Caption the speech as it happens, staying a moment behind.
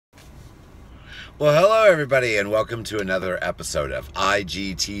Well, hello everybody, and welcome to another episode of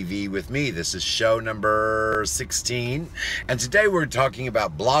IGTV with me. This is show number 16, and today we're talking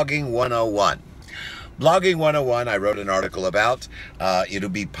about Blogging 101. Blogging 101, I wrote an article about. It'll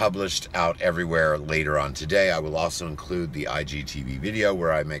be published out everywhere later on today. I will also include the IGTV video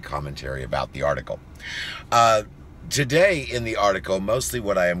where I make commentary about the article. Today in the article, mostly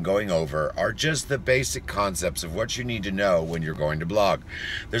what I am going over are just the basic concepts of what you need to know when you're going to blog.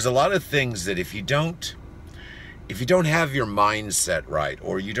 There's a lot of things that if you don't have your mindset right,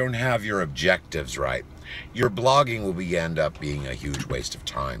 or you don't have your objectives right, your blogging will end up being a huge waste of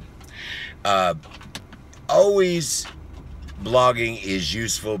time. Always blogging is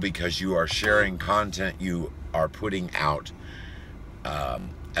useful because you are sharing content you are putting out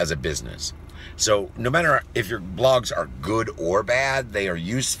as a business. So no matter if your blogs are good or bad, they are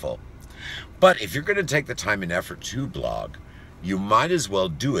useful. But if you're going to take the time and effort to blog, you might as well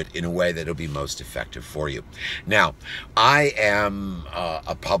do it in a way that will be most effective for you. Now, I am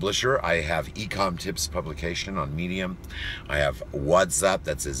a publisher. I have Ecom Tips publication on Medium. I have What's Up,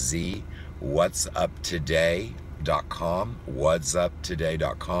 that's a Z, whatsuptoday.com,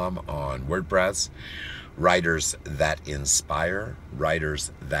 whatsuptoday.com on WordPress. Writers That Inspire,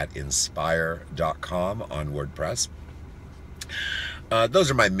 writersthatinspire.com on WordPress. Those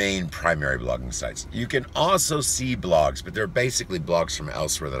are my main primary blogging sites. You can also see blogs, but they're basically blogs from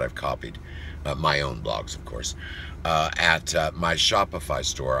elsewhere that I've copied. My own blogs, of course. At my Shopify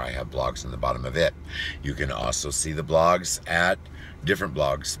store, I have blogs in the bottom of it. You can also see the blogs at different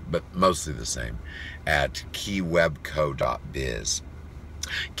blogs, but mostly the same, at keywebco.biz.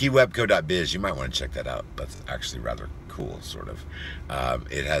 keywebco.biz, you might want to check that out. That's actually rather cool, sort of.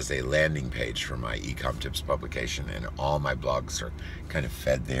 It has a landing page for my Ecom Tips publication, and all my blogs are kind of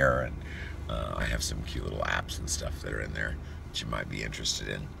fed there, and I have some cute little apps and stuff that are in there that you might be interested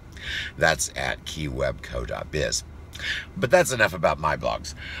in. That's at keywebco.biz. But that's enough about my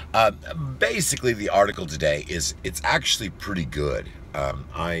blogs. Basically, the article today it's actually pretty good.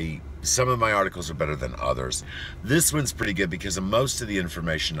 Some of my articles are better than others. This one's pretty good because most of the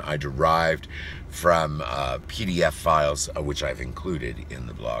information I derived from PDF files, which I've included in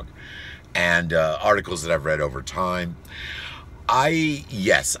the blog, and articles that I've read over time.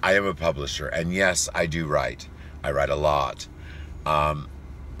 Yes, I am a publisher, and yes, I do write. I write a lot. I'm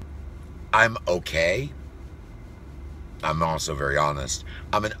okay. I'm also very honest.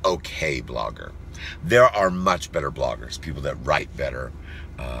 I'm an okay blogger. There are much better bloggers, people that write better.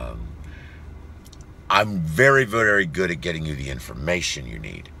 I'm very, very good at getting you the information you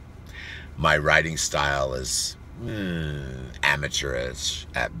need. My writing style is amateurish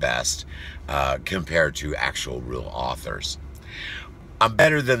at best compared to actual real authors. I'm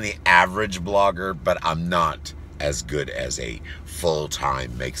better than the average blogger, but I'm not as good as a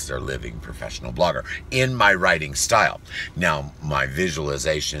full-time, makes their living professional blogger in my writing style. Now, my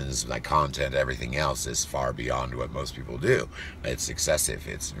visualizations, my content, everything else is far beyond what most people do. It's excessive.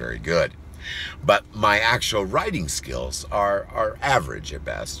 It's very good. But my actual writing skills are average at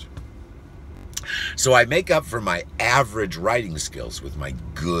best. So I make up for my average writing skills with my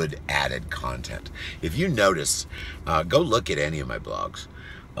good added content. If you notice, go look at any of my blogs.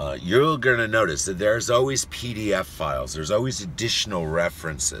 You're going to notice that there's always PDF files. There's always additional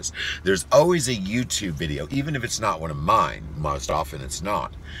references. There's always a YouTube video, even if it's not one of mine. Most often it's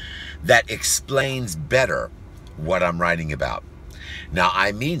not. That explains better what I'm writing about. Now,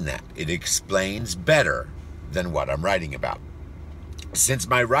 I mean that. It explains better than what I'm writing about. Since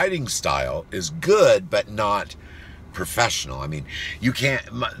my writing style is good, but not professional. I mean,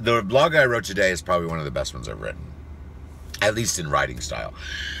 the blog I wrote today is probably one of the best ones I've written. At least in writing style.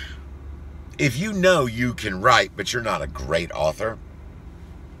 If you know you can write, but you're not a great author,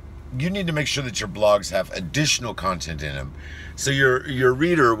 you need to make sure that your blogs have additional content in them, so your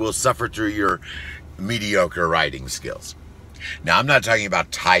reader will suffer through your mediocre writing skills. Now, I'm not talking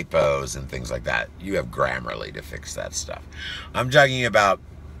about typos and things like that. You have Grammarly to fix that stuff. I'm talking about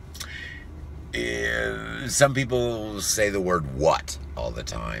some people say the word what all the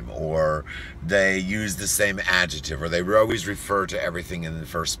time, or they use the same adjective, or they always refer to everything in the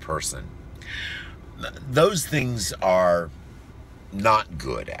first person. Those things are not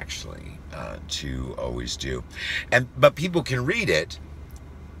good, actually, to always do. But people can read it,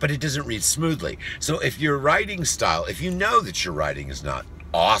 but it doesn't read smoothly. So if your writing style, if you know that your writing is not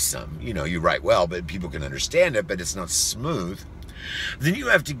awesome, you write well, but people can understand it, but it's not smooth, then you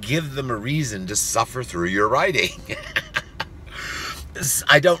have to give them a reason to suffer through your writing.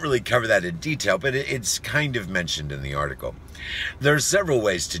 I don't really cover that in detail, but it's kind of mentioned in the article. There are several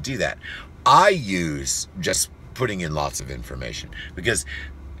ways to do that. I use just putting in lots of information, because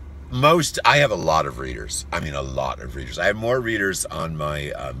I have a lot of readers. I mean, a lot of readers. I have more readers on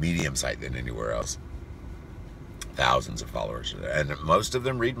my Medium site than anywhere else. Thousands of followers. And most of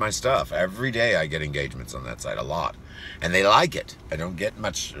them read my stuff. Every day I get engagements on that site, a lot. And they like it. I don't get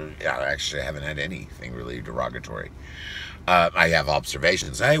much, actually I haven't had anything really derogatory. I have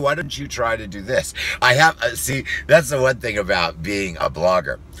observations. Hey, why don't you try to do this? I have, see, that's the one thing about being a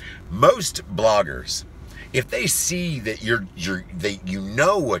blogger. Most bloggers, if they see that you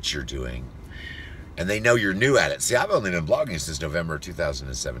know what you're doing, and they know you're new at it. See, I've only been blogging since November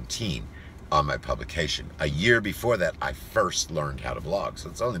 2017 on my publication. A year before that, I first learned how to blog, so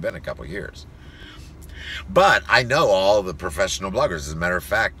it's only been a couple years. But I know all the professional bloggers. As a matter of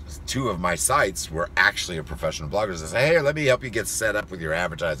fact, 2 of my sites were actually a professional bloggers. They say, hey, let me help you get set up with your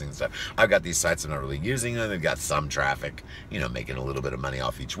advertising and stuff. I've got these sites, I'm not really using them. They've got some traffic, you know, making a little bit of money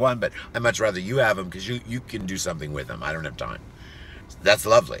off each one, but I'd much rather you have them because you can do something with them. I don't have time. That's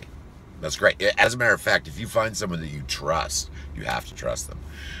lovely. That's great. As a matter of fact, if you find someone that you trust, you have to trust them.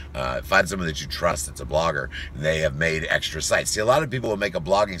 Find someone that you trust that's a blogger, and they have made extra sites. See, a lot of people will make a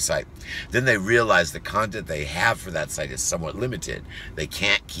blogging site. Then they realize the content they have for that site is somewhat limited. They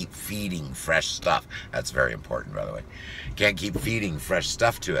can't keep feeding fresh stuff. That's very important, by the way. Can't keep feeding fresh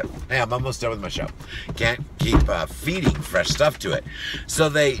stuff to it. Hey, I'm almost done with my show. Can't keep feeding fresh stuff to it. So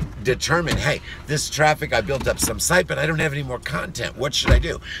they determine, hey, this traffic, I built up some site, but I don't have any more content. What should I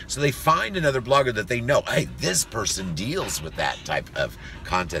do? So they find another blogger that they know, hey, this person deals with that type of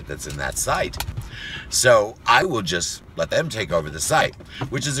content that's in that site. So I will just let them take over the site,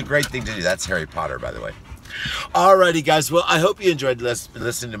 which is a great thing to do. That's Harry Potter, by the way. Alrighty, guys. Well, I hope you enjoyed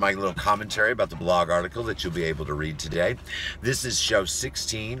listening to my little commentary about the blog article that you'll be able to read today. This is show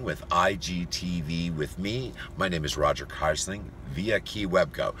 16 with IGTV With Me. My name is Roger Keisling via Key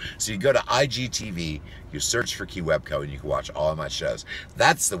Webco. So you go to IGTV, you search for Key Webco, and you can watch all of my shows.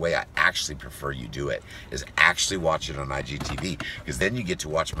 That's the way I actually prefer you do it, is actually watch it on IGTV, because then you get to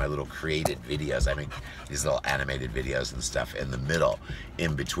watch my little created videos. I make these little animated videos and stuff in the middle,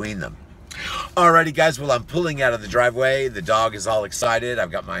 in between them. Alrighty, guys, well, I'm pulling out of the driveway. The dog is all excited.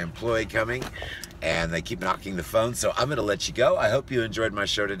 I've got my employee coming, and they keep knocking the phone, so I'm going to let you go. I hope you enjoyed my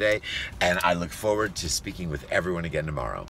show today, and I look forward to speaking with everyone again tomorrow.